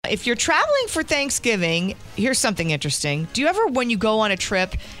if you're traveling for Thanksgiving, here's something interesting. Do you ever, when you go on a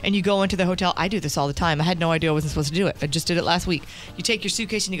trip and you go into the hotel, I do this all the time. I had no idea I wasn't supposed to do it. I just did it last week. You take your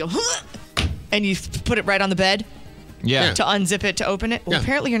suitcase and you go, huh, and you put it right on the bed. Yeah. To unzip it, to open it. Well,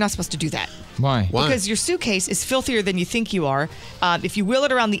 apparently you're not supposed to do that. Why? Because your suitcase is filthier than you think you are. If you wheel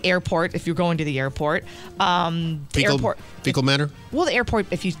it around the airport, if you're going to the airport, fecal matter? Well, the airport,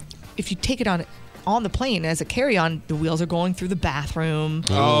 if you take it on the plane as a carry-on, the wheels are going through the bathroom.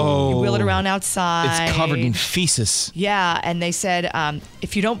 Oh. You wheel it around outside. It's covered in feces. Yeah, and they said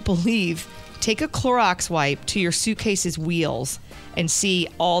if you don't believe, take a Clorox wipe to your suitcase's wheels and see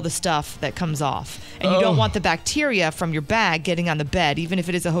all the stuff that comes off. And you don't want the bacteria from your bag getting on the bed, even if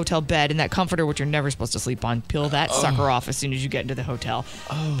it is a hotel bed, and that comforter, which you're never supposed to sleep on. Peel that sucker off as soon as you get into the hotel.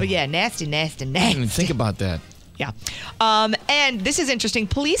 But yeah, nasty. I didn't even think about that. Yeah. And this is interesting.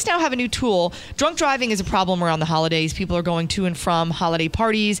 Police now have a new tool. Drunk driving is a problem around the holidays. People are going to and from holiday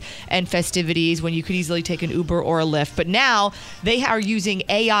parties and festivities when you could easily take an Uber or a Lyft. But now they are using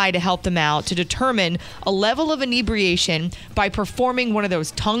AI to help them out to determine a level of inebriation by performing one of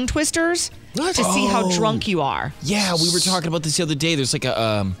those tongue twisters to see how drunk you are. Yeah, we were talking about this the other day. There's like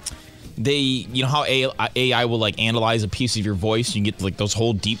a... you know how AI will like analyze a piece of your voice? You can get like those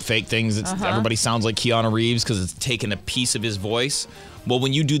whole deep fake things. Everybody sounds like Keanu Reeves because it's taking a piece of his voice. Well,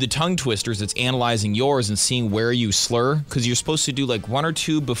 when you do the tongue twisters, it's analyzing yours and seeing where you slur, because you're supposed to do like 1 or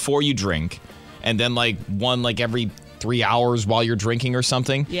 2 before you drink, and then like 1 like every 3 hours while you're drinking or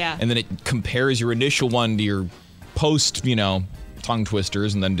something. Yeah. And then it compares your initial one to your post, tongue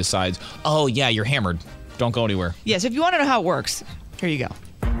twisters, and then decides, oh yeah, you're hammered. Don't go anywhere. Yes, if you want to know how it works, here you go.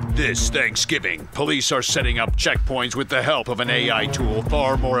 This Thanksgiving, police are setting up checkpoints with the help of an AI tool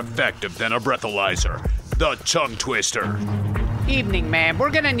far more effective than a breathalyzer. The tongue twister. Evening, ma'am. We're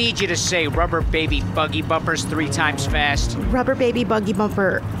gonna need you to say rubber baby buggy bumpers 3 times fast. Rubber baby buggy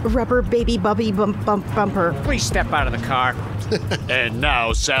bumper. Rubber baby bubby bumper. Please step out of the car. And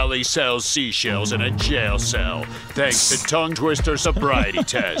now Sally sells seashells in a jail cell, thanks to tongue twister sobriety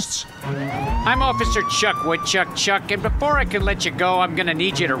tests. I'm Officer Chuck Woodchuck, and before I can let you go, I'm gonna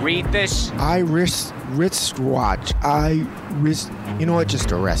need you to read this. Wristwatch. You know what?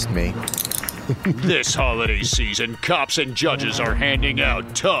 Just arrest me. This holiday season, cops and judges are handing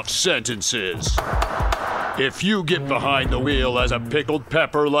out tough sentences. If you get behind the wheel as a pickled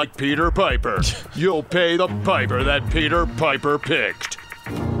pepper like Peter Piper, you'll pay the piper that Peter Piper picked.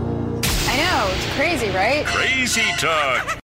 I know, it's crazy, right? Crazy talk.